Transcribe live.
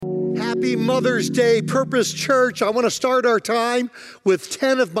Happy Mother's Day, Purpose Church. I want to start our time with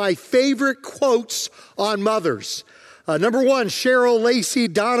 10 of my favorite quotes on mothers. Number one, Cheryl Lacey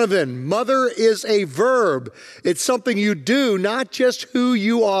Donovan. Mother is a verb. It's something you do, not just who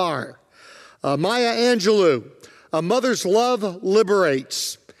you are. Maya Angelou. A mother's love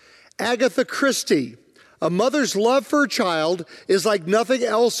liberates. Agatha Christie. A mother's love for a child is like nothing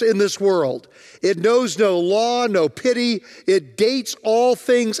else in this world. It knows no law, no pity. It dates all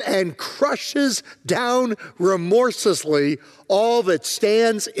things and crushes down remorselessly all that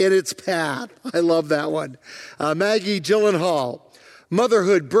stands in its path. I love that one. Maggie Gyllenhaal.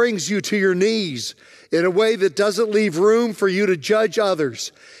 Motherhood brings you to your knees in a way that doesn't leave room for you to judge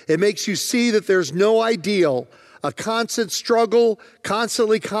others. It makes you see that there's no ideal, a constant struggle,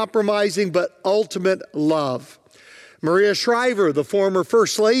 constantly compromising, but ultimate love. Maria Shriver, the former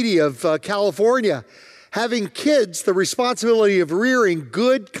First Lady of California, having kids, the responsibility of rearing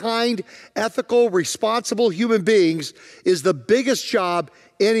good, kind, ethical, responsible human beings is the biggest job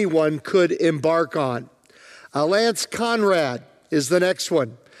anyone could embark on. Lance Conrad is the next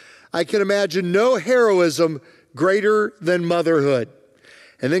one. I can imagine no heroism greater than motherhood.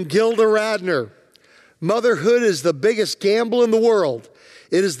 And then Gilda Radner. Motherhood is the biggest gamble in the world.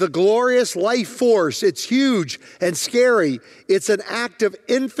 It is the glorious life force. It's huge and scary. It's an act of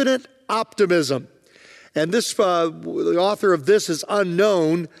infinite optimism. And this, the author of this is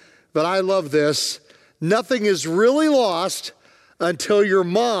unknown, but I love this. Nothing is really lost until your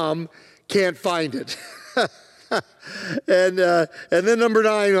mom can't find it. And then number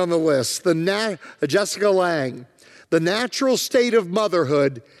 9 on the list, Jessica Lange. The natural state of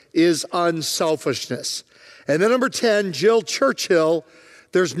motherhood is unselfishness. And then number 10, Jill Churchill.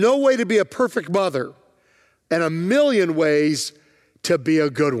 There's no way to be a perfect mother and a million ways to be a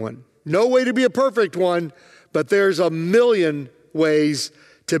good one. No way to be a perfect one, but there's a million ways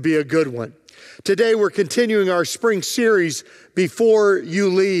to be a good one. Today we're continuing our spring series, Before You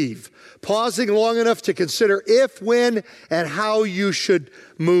Leave, pausing long enough to consider if, when, and how you should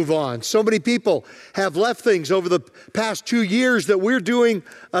move on. So many people have left things over the past 2 years that we're doing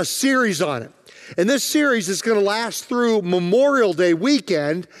a series on it. And this series is going to last through Memorial Day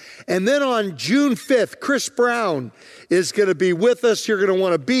weekend. And then on June 5th, Chris Brown is going to be with us. You're going to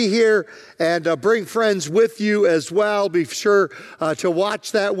want to be here and bring friends with you as well. Be sure to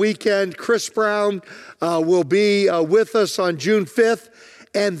watch that weekend. Chris Brown will be with us on June 5th.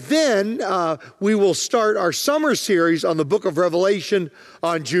 And then we will start our summer series on the book of Revelation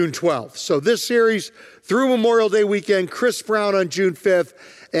on June 12th. So this series through Memorial Day weekend, Chris Brown on June 5th,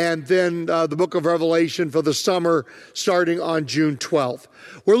 and then the book of Revelation for the summer starting on June 12th.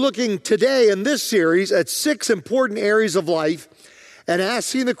 We're looking today in this series at 6 important areas of life and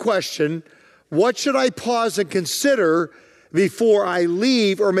asking the question, what should I pause and consider before I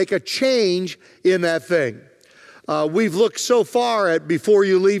leave or make a change in that thing? We've looked so far at before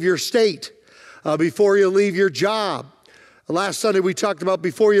you leave your state, before you leave your job. Last Sunday we talked about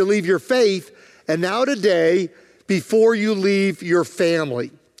before you leave your faith, and now today, before you leave your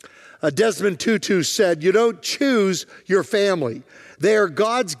family. Desmond Tutu said, you don't choose your family. They are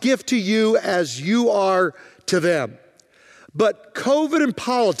God's gift to you as you are to them. But COVID and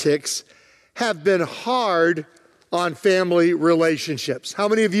politics have been hard on family relationships. How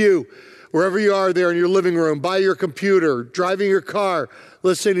many of you, wherever you are there in your living room, by your computer, driving your car,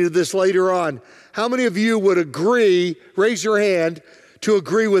 listening to this later on, how many of you would agree, raise your hand, to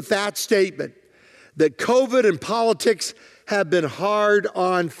agree with that statement, that COVID and politics have been hard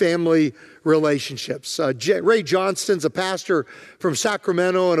on family relationships? Ray Johnston's a pastor from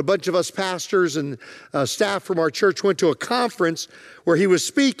Sacramento, and a bunch of us pastors and staff from our church went to a conference where he was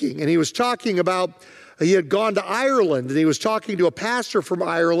speaking, and he was talking about, he had gone to Ireland, and he was talking to a pastor from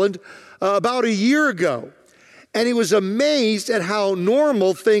Ireland about a year ago. And he was amazed at how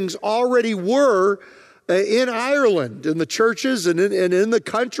normal things already were in Ireland, in the churches and in the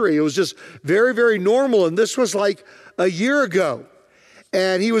country. It was just very, very normal. And this was like a year ago.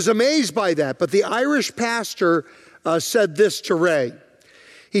 And he was amazed by that. But the Irish pastor said this to Ray.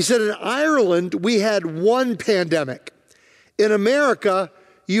 He said, in Ireland, we had one pandemic. In America,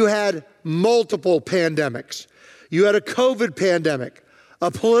 you had multiple pandemics. You had a COVID pandemic,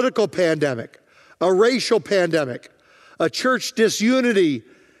 a political pandemic, a racial pandemic, a church disunity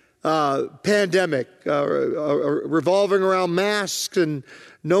pandemic revolving around masks and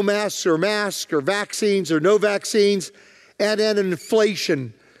no masks or vaccines or no vaccines, and an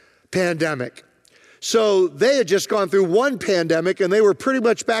inflation pandemic. So they had just gone through one pandemic and they were pretty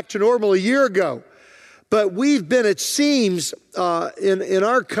much back to normal a year ago. But we've been, it seems, in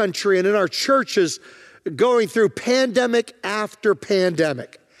our country and in our churches, going through pandemic after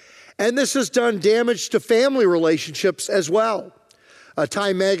pandemic. And this has done damage to family relationships as well.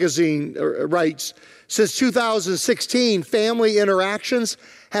 Time magazine writes, since 2016, family interactions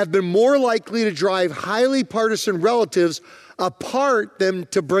have been more likely to drive highly partisan relatives apart than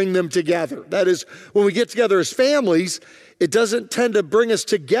to bring them together. That is, when we get together as families, it doesn't tend to bring us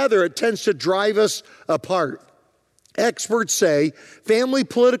together, it tends to drive us apart. Experts say family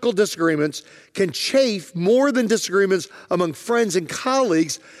political disagreements can chafe more than disagreements among friends and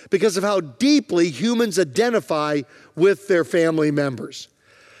colleagues because of how deeply humans identify with their family members.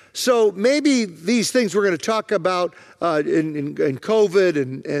 So maybe these things we're going to talk about in COVID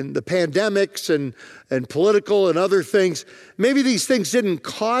and the pandemics and political and other things, maybe these things didn't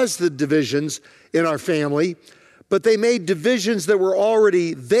cause the divisions in our family, but they made divisions that were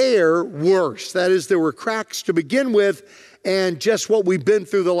already there worse. That is, there were cracks to begin with, and just what we've been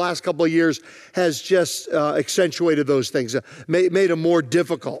through the last couple of years has just accentuated those things, made them more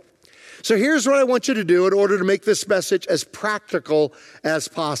difficult. So here's what I want you to do in order to make this message as practical as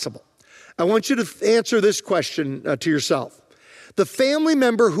possible. I want you to answer this question to yourself. The family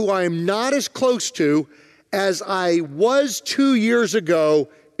member who I am not as close to as I was 2 years ago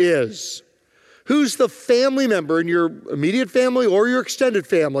is. Who's the family member in your immediate family or your extended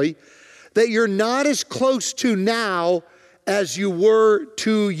family that you're not as close to now as you were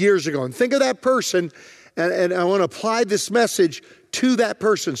 2 years ago? And think of that person, and I want to apply this message to that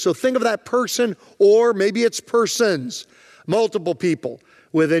person. So think of that person, or maybe it's persons, multiple people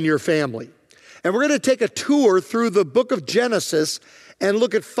within your family. And we're going to take a tour through the book of Genesis and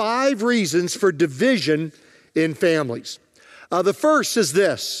look at 5 reasons for division in families. The first is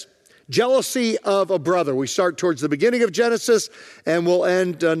this: jealousy of a brother. We start towards the beginning of Genesis, and we'll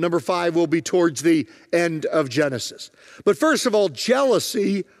end, number 5 will be towards the end of Genesis. But first of all,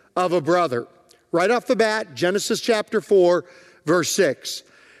 jealousy of a brother. Right off the bat, Genesis chapter 4, verse 6.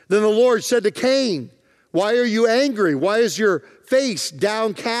 Then the Lord said to Cain, "Why are you angry? Why is your face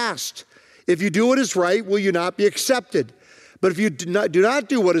downcast? If you do what is right, will you not be accepted? But if you do not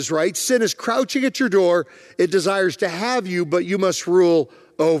do what is right, sin is crouching at your door. It desires to have you, but you must rule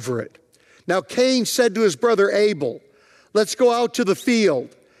over it." Now Cain said to his brother Abel, "Let's go out to the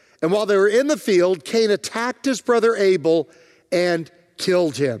field." And while they were in the field, Cain attacked his brother Abel and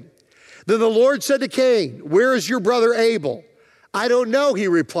killed him. Then the Lord said to Cain, "Where is your brother Abel?" "I don't know," he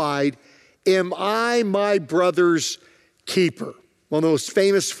replied. "Am I my brother's keeper?" One of the most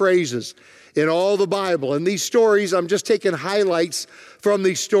famous phrases in all the Bible. And these stories, I'm just taking highlights from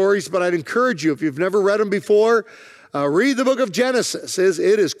these stories, but I'd encourage you, if you've never read them before, read the book of Genesis.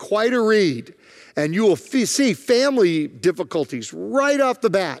 It is quite a read. And you will see family difficulties right off the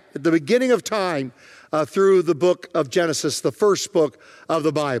bat at the beginning of time through the book of Genesis, the first book of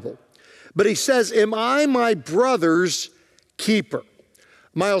the Bible. But he says, "Am I my brother's keeper?"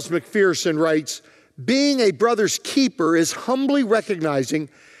 Miles McPherson writes, "Being a brother's keeper is humbly recognizing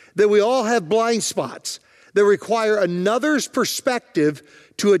that we all have blind spots that require another's perspective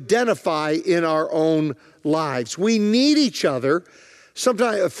to identify in our own lives. We need each other,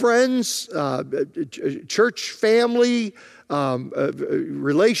 sometimes friends, church family,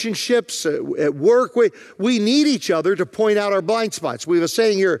 relationships at work. We need each other to point out our blind spots. We have a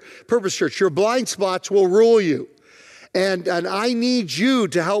saying here at Purpose Church, your blind spots will rule you. And I need you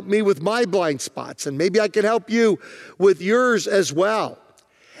to help me with my blind spots. And maybe I can help you with yours as well.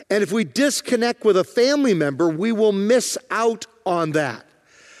 And if we disconnect with a family member, we will miss out on that.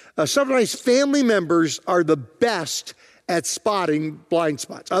 Sometimes family members are the best at spotting blind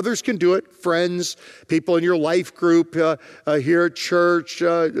spots. Others can do it, friends, people in your life group here at church,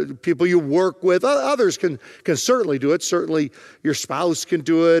 people you work with. Others can certainly do it. Certainly your spouse can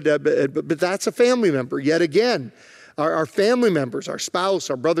do it, but that's a family member. Yet again, our family members, our spouse,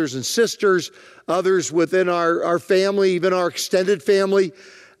 our brothers and sisters, others within our family, even our extended family,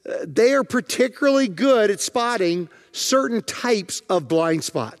 they are particularly good at spotting certain types of blind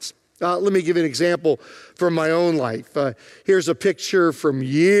spots. Let me give you an example from my own life. Here's a picture from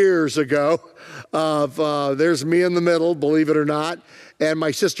years ago of, there's me in the middle, believe it or not, and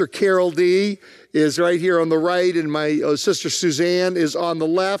my sister Carol D is right here on the right, and my sister Suzanne is on the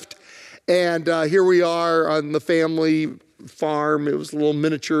left. And here we are on the family farm. It was a little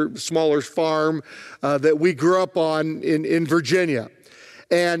miniature, smaller farm that we grew up on in Virginia.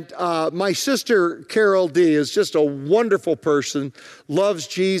 And my sister, Carol D., is just a wonderful person, loves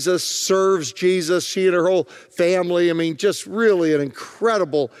Jesus, serves Jesus. She and her whole family, I mean, just really an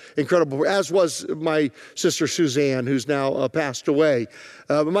incredible, as was my sister Suzanne, who's now passed away.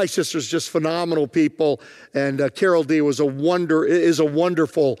 But my sister's just phenomenal people, and Carol D. is a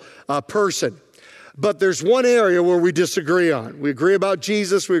wonderful person. But there's one area where we disagree on. We agree about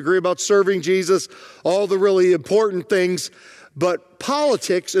Jesus, we agree about serving Jesus, all the really important things. But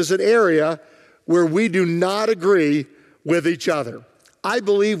politics is an area where we do not agree with each other. I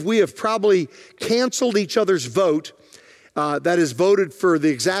believe we have probably canceled each other's vote, that is voted for the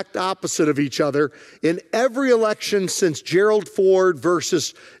exact opposite of each other in every election since Gerald Ford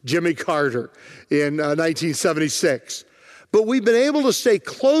versus Jimmy Carter in 1976. But we've been able to stay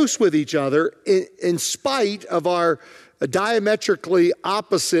close with each other in spite of our diametrically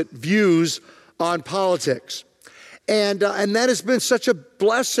opposite views on politics. And that has been such a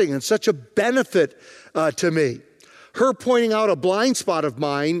blessing and such a benefit to me. Her pointing out a blind spot of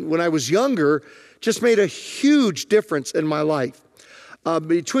mine when I was younger just made a huge difference in my life.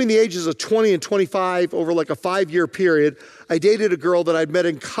 Between the ages of 20 and 25, over like a 5-year period, I dated a girl that I'd met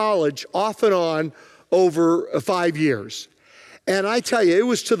in college off and on over 5 years. And I tell you, it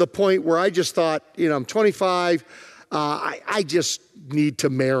was to the point where I just thought, I'm 25, I just need to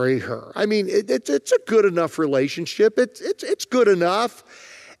marry her. I mean, it's a good enough relationship. It's good enough.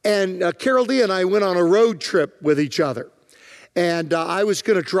 And Carol Lee and I went on a road trip with each other. And I was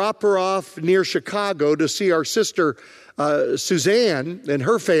going to drop her off near Chicago to see our sister, Suzanne, and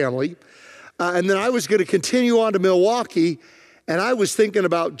her family. And then I was going to continue on to Milwaukee. And I was thinking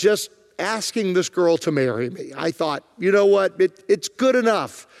about just asking this girl to marry me. I thought, you know what? It's good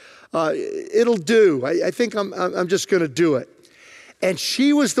enough. It'll do. I think I'm just going to do it. And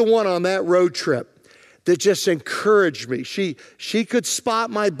she was the one on that road trip that just encouraged me. She could spot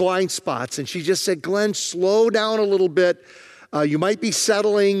my blind spots, and she just said, Glenn, slow down a little bit. You might be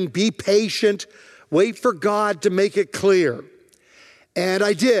settling. Be patient. Wait for God to make it clear. And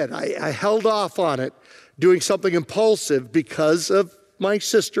I did. I held off on it, doing something impulsive because of my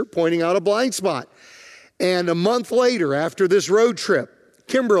sister pointing out a blind spot. And a month later, after this road trip,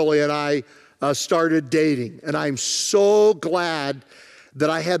 Kimberly and I started dating. And I'm so glad that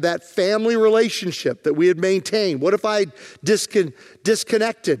I had that family relationship that we had maintained. What if I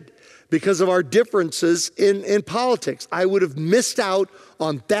disconnected because of our differences in politics? I would have missed out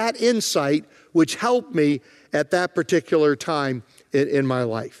on that insight, which helped me at that particular time in my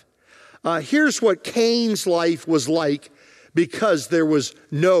life. Here's what Cain's life was like because there was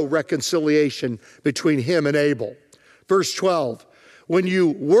no reconciliation between him and Abel. Verse 12, when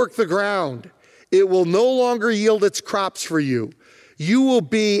you work the ground, it will no longer yield its crops for you. You will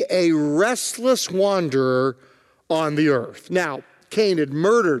be a restless wanderer on the earth. Now, Cain had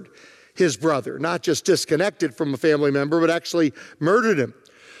murdered his brother, not just disconnected from a family member, but actually murdered him.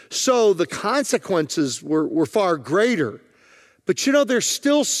 So the consequences were far greater. But there's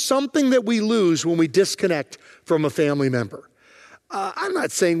still something that we lose when we disconnect from a family member. I'm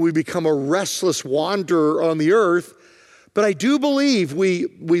not saying we become a restless wanderer on the earth, but I do believe we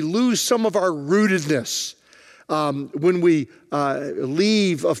lose some of our rootedness when we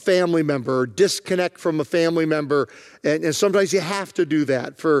leave a family member or disconnect from a family member. And sometimes you have to do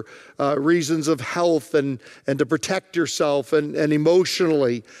that for reasons of health and to protect yourself and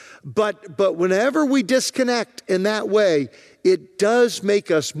emotionally. But whenever we disconnect in that way, it does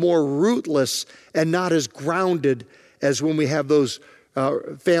make us more rootless and not as grounded as when we have those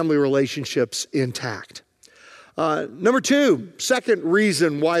family relationships intact. Number two, second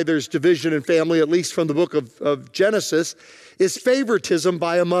reason why there's division in family, at least from the book of Genesis, is favoritism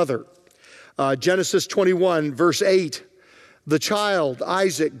by a mother. Genesis 21, verse 8, the child,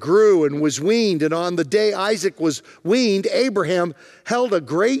 Isaac, grew and was weaned, and on the day Isaac was weaned, Abraham held a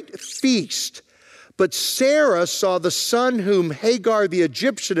great feast. But Sarah saw the son whom Hagar the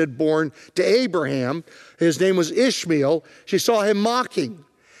Egyptian had borne to Abraham. His name was Ishmael. She saw him mocking.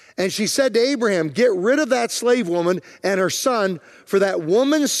 And she said to Abraham, get rid of that slave woman and her son, for that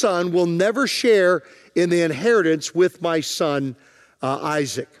woman's son will never share in the inheritance with my son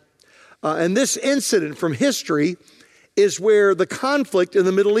Isaac. And this incident from history is where the conflict in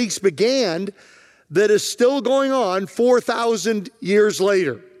the Middle East began that is still going on 4,000 years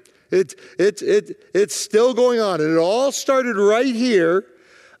later. It's still going on. And it all started right here,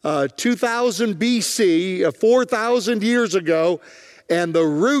 2000 BC, 4,000 years ago. And the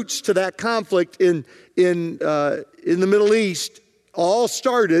roots to that conflict in the Middle East all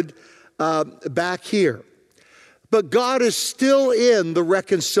started back here. But God is still in the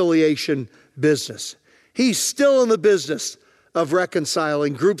reconciliation business. He's still in the business of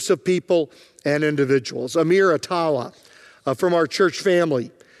reconciling groups of people and individuals. Amir Atala from our church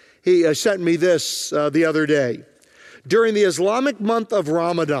family, he sent me this the other day. During the Islamic month of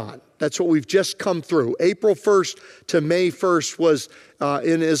Ramadan, that's what we've just come through. April 1st to May 1st was,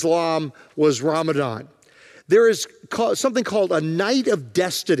 in Islam, was Ramadan. There is something called a night of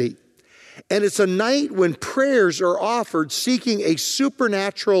destiny. And it's a night when prayers are offered seeking a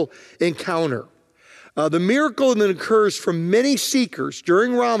supernatural encounter. The miracle that occurs for many seekers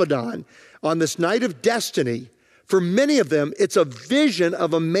during Ramadan on this night of destiny, for many of them, it's a vision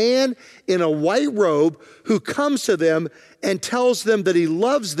of a man in a white robe who comes to them and tells them that he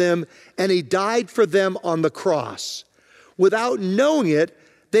loves them and he died for them on the cross. Without knowing it,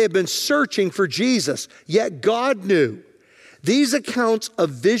 they have been searching for Jesus, yet God knew. These accounts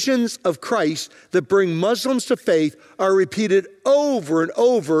of visions of Christ that bring Muslims to faith are repeated over and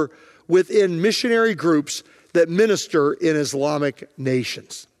over within missionary groups that minister in Islamic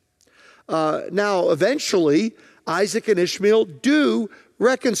nations. Now, eventually, Isaac and Ishmael do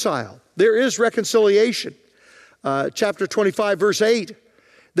reconcile. There is reconciliation. Chapter 25, verse 8.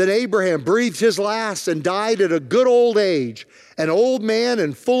 Then Abraham breathed his last and died at a good old age, an old man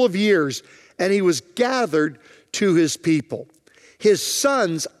and full of years, and he was gathered to his people. His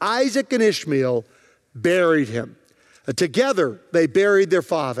sons, Isaac and Ishmael, buried him. Together, they buried their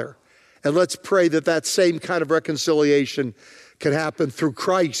father. And let's pray that that same kind of reconciliation can happen through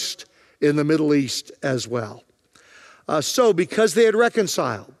Christ in the Middle East as well. So because they had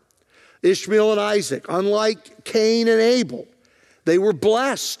reconciled, Ishmael and Isaac, unlike Cain and Abel, they were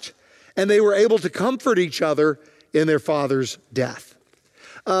blessed and they were able to comfort each other in their father's death.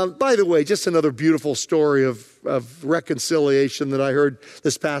 By the way, just another beautiful story of reconciliation that I heard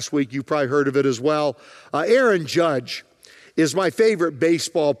this past week. You probably heard of it as well. Aaron Judge is my favorite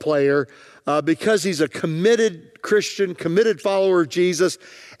baseball player because he's a committed Christian, committed follower of Jesus,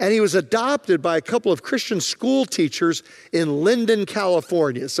 and he was adopted by a couple of Christian school teachers in Linden,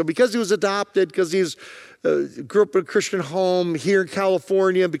 California. So because he was adopted, because he's grew up in a Christian home here in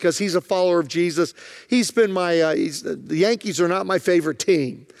California, because he's a follower of Jesus, he's been my, the Yankees are not my favorite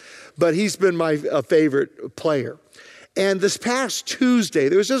team, but he's been my favorite player. And this past Tuesday,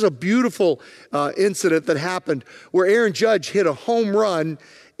 there was just a beautiful incident that happened where Aaron Judge hit a home run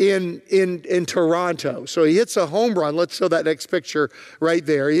in Toronto. So he hits a home run. Let's show that next picture right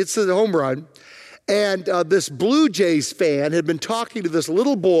there. He hits the home run. And this Blue Jays fan had been talking to this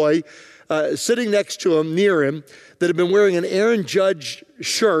little boy sitting next to him, near him, that had been wearing an Aaron Judge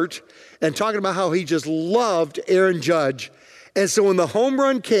shirt and talking about how he just loved Aaron Judge. And so when the home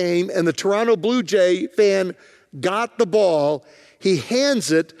run came and the Toronto Blue Jay fan got the ball, he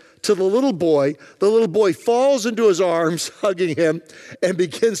hands it to the little boy. The little boy falls into his arms, hugging him, and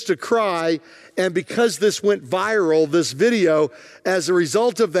begins to cry. And because this went viral, this video, as a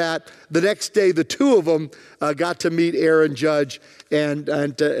result of that, the next day, the two of them got to meet Aaron Judge and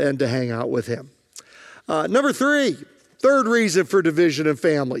to hang out with him. Number three, third reason for division in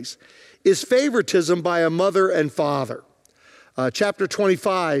families is favoritism by a mother and father. Chapter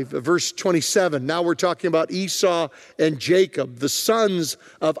 25, verse 27. Now we're talking about Esau and Jacob, the sons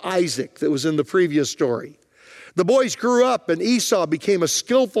of Isaac that was in the previous story. The boys grew up and Esau became a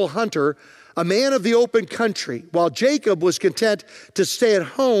skillful hunter, a man of the open country, while Jacob was content to stay at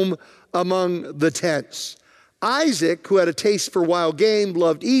home among the tents. Isaac, who had a taste for wild game,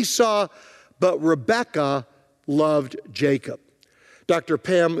 loved Esau, but Rebekah loved Jacob. Dr.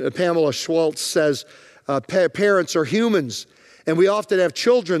 Pamela Schwartz says, parents are humans, and we often have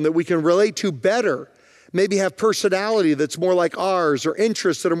children that we can relate to better, maybe have personality that's more like ours or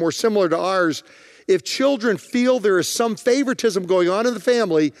interests that are more similar to ours. If children feel there is some favoritism going on in the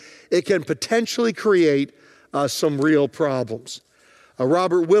family, it can potentially create some real problems.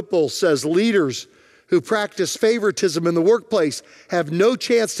 Robert Whipple says leaders who practice favoritism in the workplace have no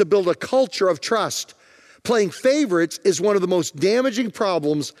chance to build a culture of trust. Playing favorites is one of the most damaging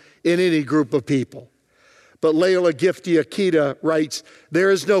problems in any group of people. But Layla Gifty Akita writes, there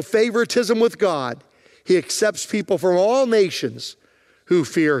is no favoritism with God. He accepts people from all nations who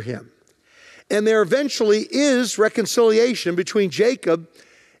fear him. And there eventually is reconciliation between Jacob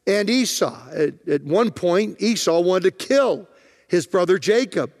and Esau. At one point, Esau wanted to kill his brother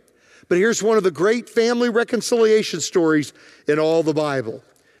Jacob. But here's one of the great family reconciliation stories in all the Bible.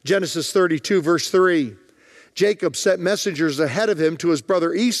 Genesis 32, verse 3. Jacob sent messengers ahead of him to his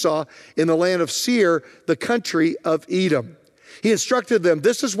brother Esau in the land of Seir, the country of Edom. He instructed them,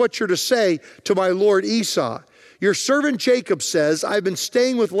 this is what you're to say to my lord Esau. Your servant Jacob says, I've been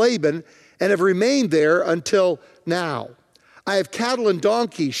staying with Laban and have remained there until now. I have cattle and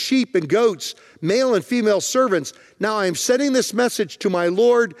donkeys, sheep and goats, male and female servants. Now I am sending this message to my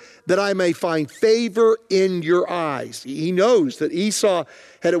Lord that I may find favor in your eyes. He knows that Esau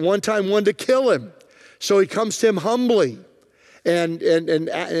had at one time wanted to kill him. So he comes to him humbly and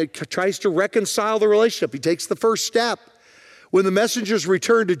tries to reconcile the relationship. He takes the first step. When the messengers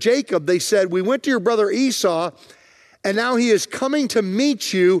returned to Jacob, they said, we went to your brother Esau, and now he is coming to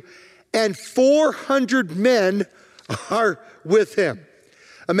meet you, and 400 men are with him.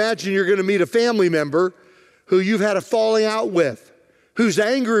 Imagine you're going to meet a family member who you've had a falling out with, who's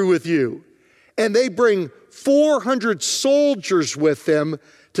angry with you, and they bring 400 soldiers with them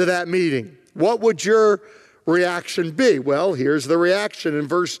to that meeting. What would your reaction be? Well, here's the reaction in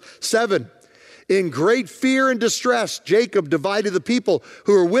verse 7. In great fear and distress, Jacob divided the people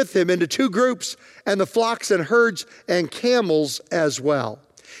who were with him into two groups, and the flocks and herds and camels as well.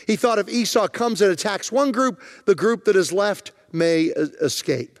 He thought if Esau comes and attacks one group, the group that is left may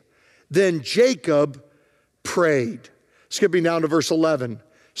escape. Then Jacob prayed. Skipping down to verse 11.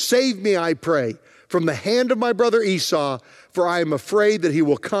 Save me, I pray, from the hand of my brother Esau, for I am afraid that he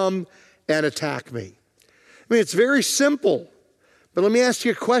will come and attack me. I mean, it's very simple. But let me ask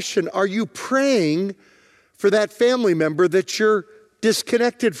you a question. Are you praying for that family member that you're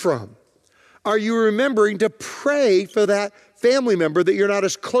disconnected from? Are you remembering to pray for that family member that you're not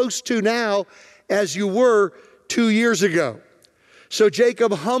as close to now as you were 2 years ago? So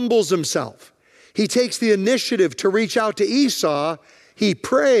Jacob humbles himself. He takes the initiative to reach out to Esau. He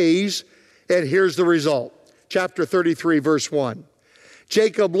prays, and here's the result. Chapter 33, verse 1.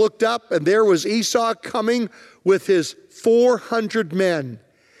 Jacob looked up, and there was Esau coming with his 400 men.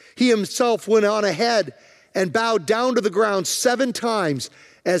 He himself went on ahead and bowed down to the ground 7 times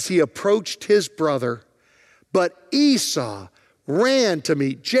as he approached his brother. But Esau ran to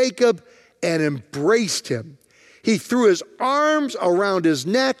meet Jacob and embraced him. He threw his arms around his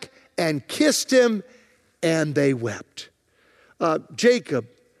neck and kissed him, and they wept. Jacob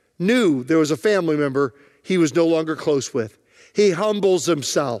knew there was a family member he was no longer close with. He humbles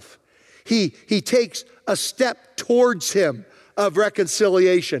himself. He takes a step towards him of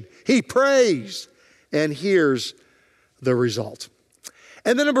reconciliation. He prays, and here's the result.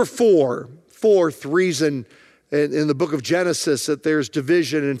 And then number 4, fourth reason in the book of Genesis that there's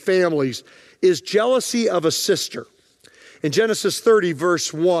division in families is jealousy of a sister. In Genesis 30,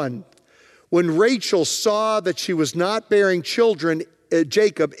 verse 1, when Rachel saw that she was not bearing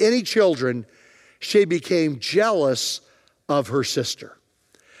Jacob any children, she became jealous of her sister.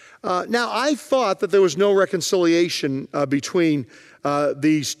 Now, I thought that there was no reconciliation between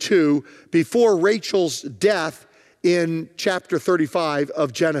these two before Rachel's death in chapter 35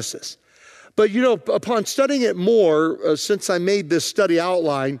 of Genesis. But, upon studying it more, since I made this study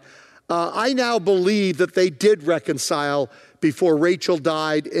outline, I now believe that they did reconcile before Rachel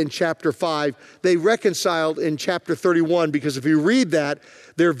died in chapter 5. They reconciled in chapter 31 because if you read that,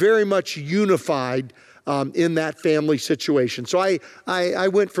 they're very much unified in that family situation. So I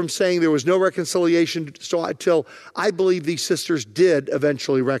went from saying there was no reconciliation until I believe these sisters did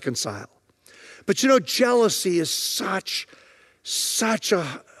eventually reconcile. But jealousy is such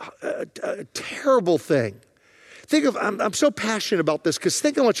a terrible thing. I'm so passionate about this because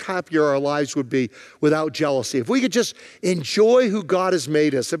think how much happier our lives would be without jealousy. If we could just enjoy who God has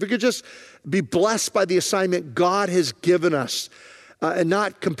made us, if we could just be blessed by the assignment God has given us, and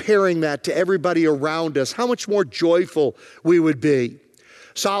not comparing that to everybody around us, how much more joyful we would be.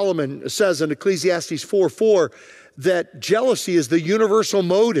 Solomon says in Ecclesiastes 4:4 that jealousy is the universal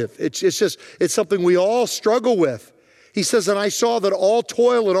motive. It's something we all struggle with. He says, and I saw that all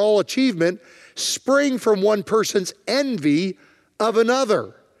toil and all achievement spring from one person's envy of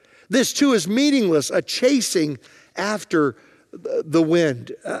another. This too is meaningless, a chasing after the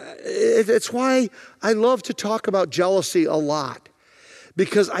wind. It's why I love to talk about jealousy a lot,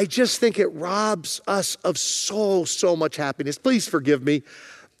 because I just think it robs us of so much happiness. Please forgive me.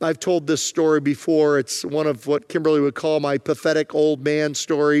 I've told this story before. It's one of what Kimberly would call my pathetic old man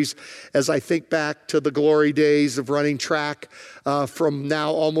stories as I think back to the glory days of running track from now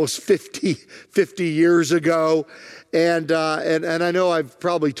almost 50 years ago. And I know I've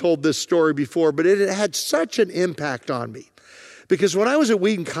probably told this story before, but it had such an impact on me. Because when I was at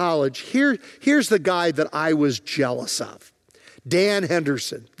Wheaton College, here's the guy that I was jealous of. Dan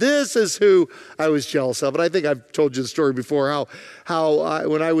Henderson. This is who I was jealous of. And I think I've told you the story before, how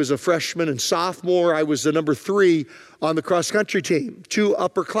when I was a freshman and sophomore, I was the number 3 on the cross-country team, 2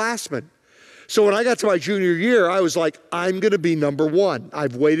 upperclassmen. So when I got to my junior year, I was like, I'm going to be number 1.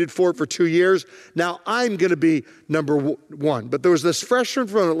 I've waited for it for 2 years. Now I'm going to be number 1. But there was this freshman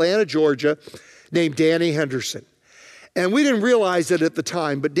from Atlanta, Georgia, named Danny Henderson. And we didn't realize it at the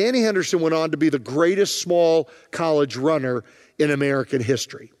time, but Danny Henderson went on to be the greatest small college runner in American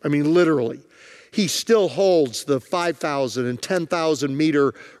history. I mean, literally. He still holds the 5,000 and 10,000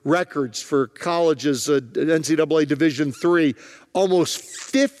 meter records for colleges at NCAA Division III. Almost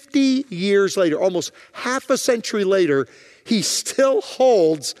 50 years later, almost half a century later, he still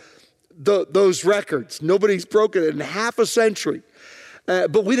holds those records. Nobody's broken it in half a century.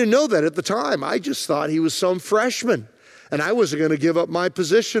 But we didn't know that at the time. I just thought he was some freshman, and I wasn't going to give up my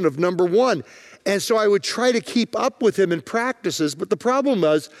position of number one. And so I would try to keep up with him in practices. But the problem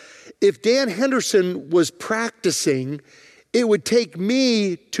was, if Dan Henderson was practicing, it would take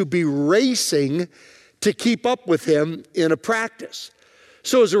me to be racing to keep up with him in a practice.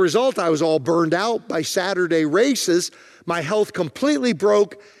 So as a result, I was all burned out by Saturday races. My health completely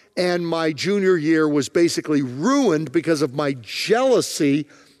broke, and my junior year was basically ruined because of my jealousy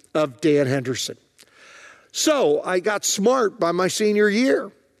of Dan Henderson. So I got smart by my senior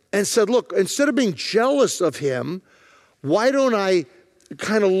year and said, look, instead of being jealous of him, why don't I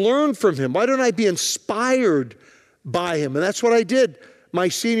kind of learn from him? Why don't I be inspired by him? And that's what I did my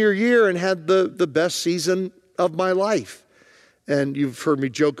senior year and had the best season of my life. And you've heard me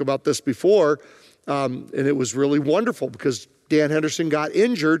joke about this before, and it was really wonderful because Dan Henderson got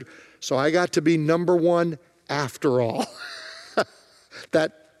injured, so I got to be number one after all.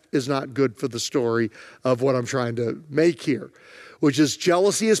 That is not good for the story of what I'm trying to make here, which is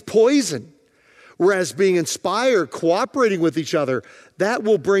jealousy is poison. Whereas being inspired, cooperating with each other, that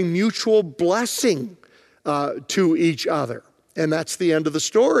will bring mutual blessing to each other. And that's the end of the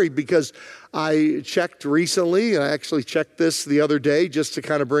story, because I checked recently, I actually checked this the other day just to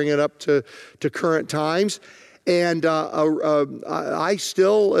kind of bring it up to current times. And I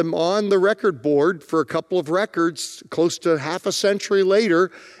still am on the record board for a couple of records close to half a century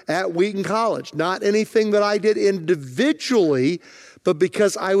later at Wheaton College. Not anything that I did individually, but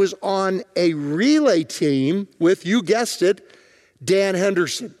because I was on a relay team with, you guessed it, Dan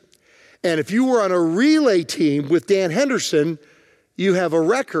Henderson. And if you were on a relay team with Dan Henderson, you have a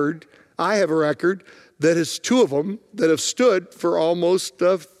record, I have a record, that is two of them that have stood for almost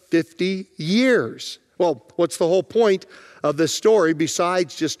 50 years. Well, what's the whole point of this story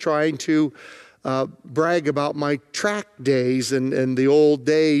besides just trying to brag about my track days and the old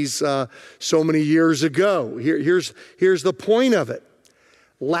days so many years ago? Here's the point of it.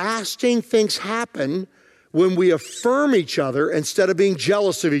 Lasting things happen when we affirm each other instead of being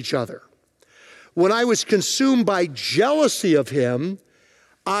jealous of each other. When I was consumed by jealousy of him,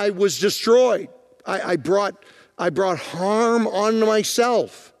 I was destroyed. I brought harm on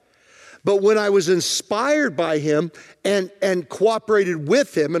myself. But when I was inspired by him and cooperated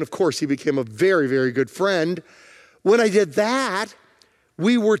with him, and of course he became a very, very good friend, when I did that,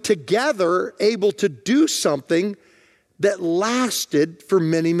 we were together able to do something that lasted for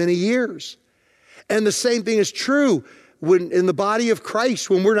many, many years. And the same thing is true when in the body of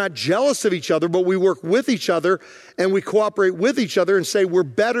Christ, when we're not jealous of each other, but we work with each other and we cooperate with each other and say we're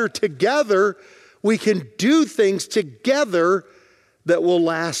better together, we can do things together that will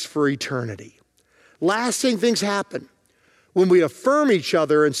last for eternity. Lasting things happen when we affirm each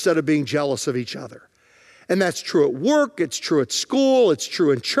other instead of being jealous of each other. And that's true at work, it's true at school, it's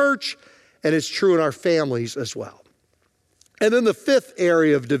true in church, and it's true in our families as well. And then the fifth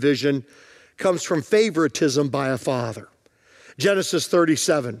area of division comes from favoritism by a father. Genesis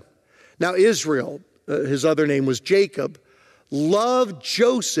 37. Now Israel, his other name was Jacob, loved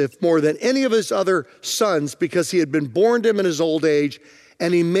Joseph more than any of his other sons because he had been born to him in his old age,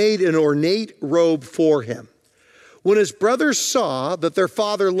 and he made an ornate robe for him. When his brothers saw that their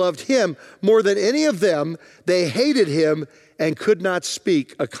father loved him more than any of them, they hated him and could not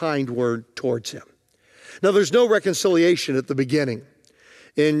speak a kind word towards him. Now there's no reconciliation at the beginning.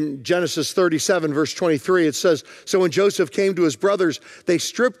 In Genesis 37, verse 23, it says, so when Joseph came to his brothers, they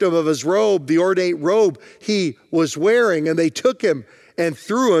stripped him of his robe, the ornate robe he was wearing, and they took him and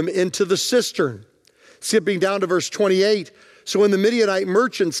threw him into the cistern. Skipping down to verse 28, so when the Midianite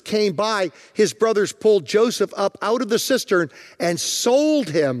merchants came by, his brothers pulled Joseph up out of the cistern and sold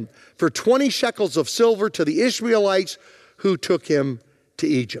him for 20 shekels of silver to the Ishmaelites who took him to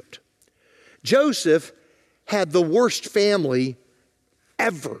Egypt. Joseph had the worst family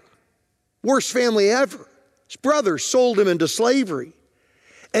ever. Worst family ever. His brothers sold him into slavery.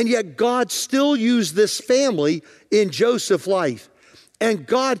 And yet God still used this family in Joseph's life. And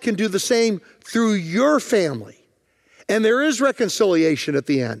God can do the same through your family. And there is reconciliation at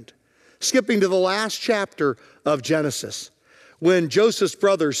the end. Skipping to the last chapter of Genesis. When Joseph's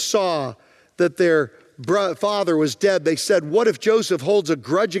brothers saw that their father was dead, they said, what if Joseph holds a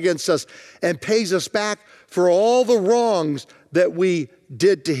grudge against us and pays us back for all the wrongs that we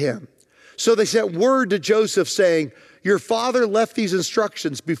did to him? So they sent word to Joseph saying, your father left these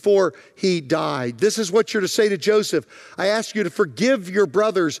instructions before he died. This is what you're to say to Joseph. I ask you to forgive your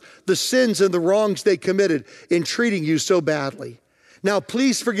brothers the sins and the wrongs they committed in treating you so badly. Now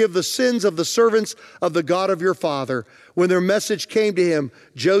please forgive the sins of the servants of the God of your father. When their message came to him,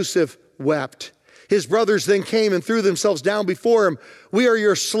 Joseph wept. His brothers then came and threw themselves down before him. "We are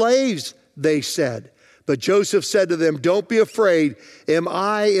your slaves," they said. But Joseph said to them, "Don't be afraid. Am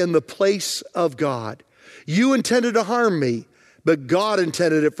I in the place of God? You intended to harm me, but God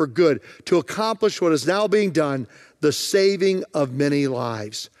intended it for good, to accomplish what is now being done, the saving of many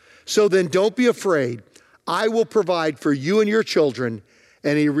lives. So then don't be afraid. I will provide for you and your children."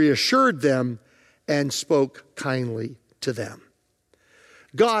 And he reassured them and spoke kindly to them.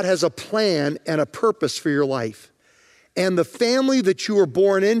 God has a plan and a purpose for your life. And the family that you were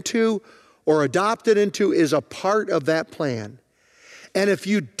born into or adopted into is a part of that plan. And if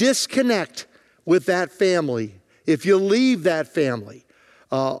you disconnect with that family, if you leave that family,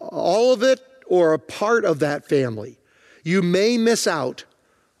 all of it or a part of that family, you may miss out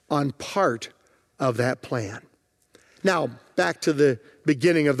on part of that plan. Now, back to the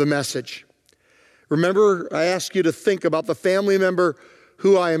beginning of the message. Remember, I asked you to think about the family member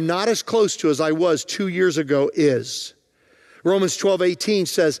who I am not as close to as I was 2 years ago is. Romans 12:18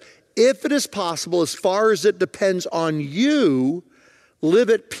 says, "If it is possible, as far as it depends on you, live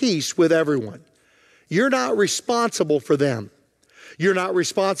at peace with everyone." You're not responsible for them. You're not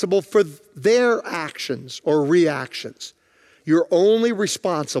responsible for their actions or reactions. You're only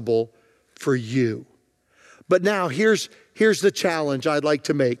responsible for you. But now here's the challenge I'd like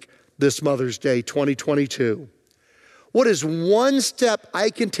to make this Mother's Day 2022. What is one step I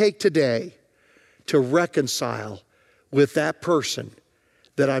can take today to reconcile with that person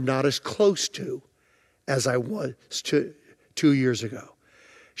that I'm not as close to as I was 2 years ago?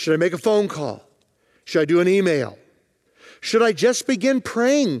 Should I make a phone call? Should I do an email? Should I just begin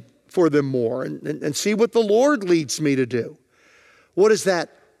praying for them more and see what the Lord leads me to do? What is that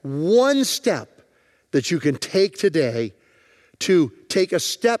one step that you can take today to take a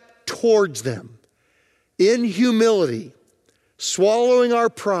step towards them in humility, swallowing our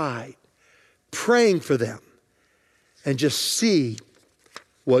pride, praying for them, and just see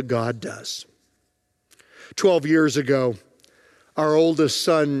what God does? 12 years ago, our oldest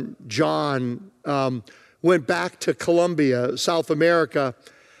son, John, went back to Colombia, South America,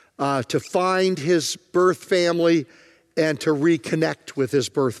 to find his birth family and to reconnect with his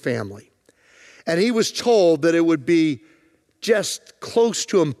birth family. And he was told that it would be just close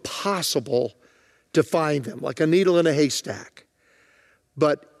to impossible to find them, like a needle in a haystack.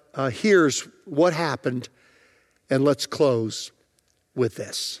 But here's what happened, and let's close with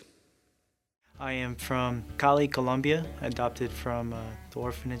this. I am from Cali, Colombia, adopted from the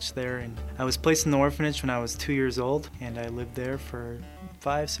orphanage there. And I was placed in the orphanage when I was 2 years old, and I lived there for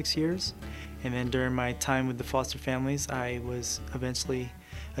 5-6 years. And then during my time with the foster families, I was eventually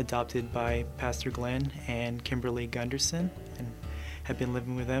adopted by Pastor Glenn and Kimberly Gunderson, and have been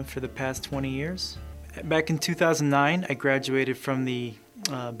living with them for the past 20 years. Back in 2009, I graduated from the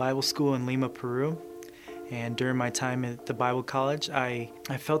Bible school in Lima, Peru. And during my time at the Bible college, I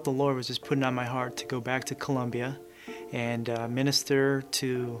felt the Lord was just putting on my heart to go back to Colombia and minister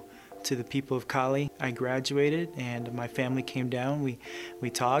to the people of Cali. I graduated and my family came down. We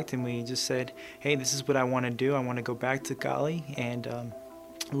talked and we just said, hey, this is what I want to do. I want to go back to Cali and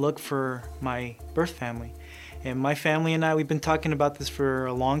look for my birth family. And my family and I, we've been talking about this for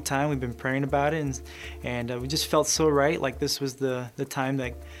a long time. We've been praying about it, and we just felt so right, like this was the time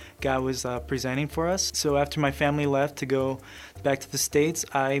that God was presenting for us. So after my family left to go back to the States,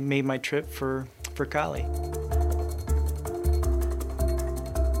 I made my trip for Cali.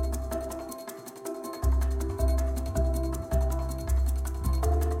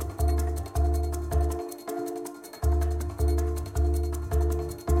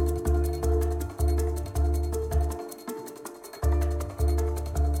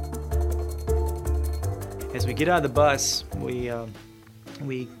 As we get out of the bus,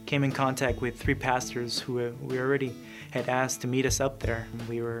 we came in contact with 3 pastors who we already had asked to meet us up there.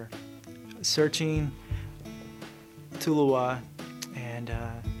 We were searching Tuluá, and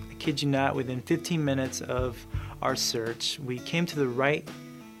I kid you not, within 15 minutes of our search, we came to the right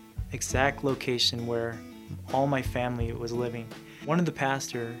exact location where all my family was living. One of the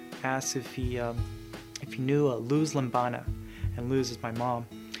pastors asked if he knew Luz Lambana, and Luz is my mom.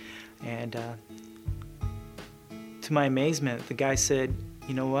 And to my amazement, the guy said,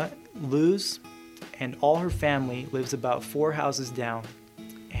 you know what, Luz and all her family lives about 4 houses down,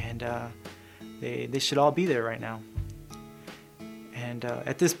 and they should all be there right now. And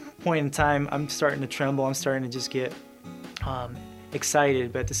at this point in time, I'm starting to tremble. I'm starting to just get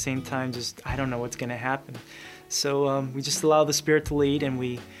excited, but at the same time, just I don't know what's going to happen. So we just allow the Spirit to lead, and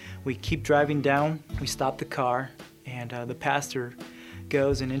we keep driving down. We stop the car, and the pastor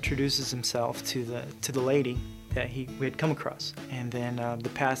goes and introduces himself to the lady that we had come across. And then the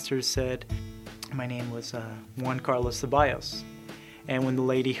pastor said, My name was Juan Carlos Ceballos. And when the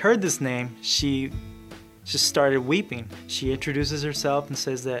lady heard this name, she just started weeping. She introduces herself and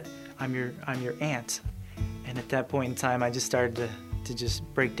says that I'm your aunt. And at that point in time, I just started to just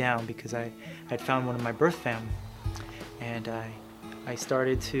break down because I had found one of my birth family. And I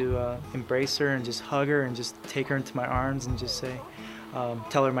started to embrace her and just hug her and just take her into my arms and just say,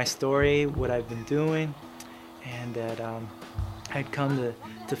 tell her my story, what I've been doing, and that I'd come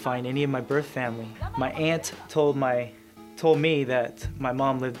to find any of my birth family. My aunt told me that my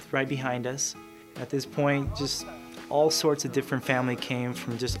mom lived right behind us. At this point, just all sorts of different family came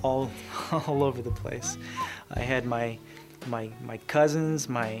from just all over the place. I had my cousins,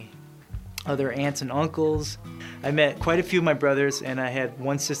 my other aunts and uncles. I met quite a few of my brothers, and I had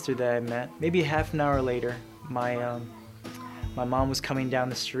one sister that I met. Maybe half an hour later, my mom was coming down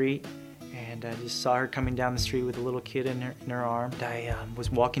the street, and I just saw her coming down the street with a little kid in her arm. I was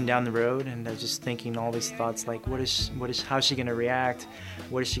walking down the road, and I was just thinking all these thoughts like, how's she gonna react?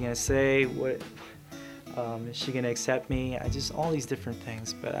 What is she gonna say? Is she gonna accept me? All these different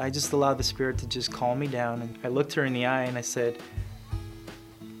things. But I just allowed the Spirit to just calm me down, and I looked her in the eye and I said,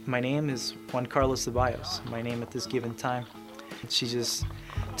 my name is Juan Carlos Ceballos, my name at this given time. And she just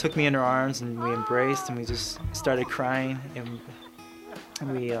took me in her arms and we embraced and we just started crying, and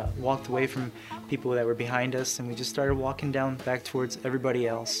we walked away from people that were behind us, and we just started walking down back towards everybody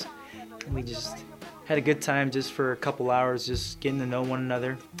else. And we just had a good time just for a couple hours, just getting to know one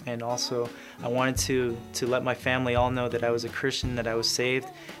another. And also I wanted to let my family all know that I was a Christian, that I was saved,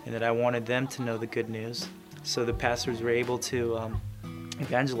 and that I wanted them to know the good news. So the pastors were able to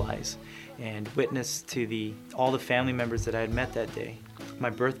evangelize and witness to all the family members that I had met that day.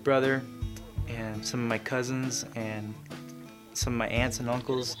 My birth brother and some of my cousins and some of my aunts and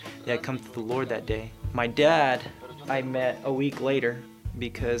uncles that had come to the Lord that day. My dad I met a week later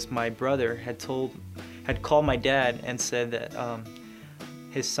because my brother had called my dad and said that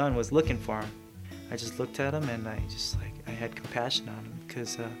his son was looking for him. I just looked at him and I had compassion on him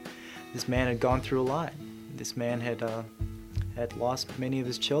because this man had gone through a lot. This man had lost many of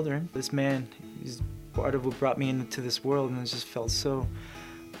his children. This man is part of what brought me into this world, and I just felt so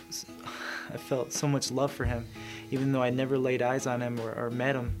much love for him, even though I never laid eyes on him or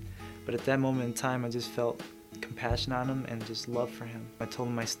met him. But at that moment in time, I just felt compassion on him and just love for him. I told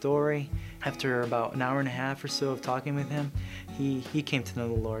him my story. After about an hour and a half or so of talking with him, he came to know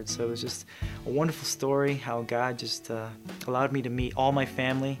the Lord. So it was just a wonderful story how God just allowed me to meet all my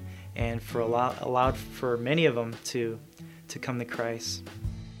family, and allowed for many of them to come to Christ.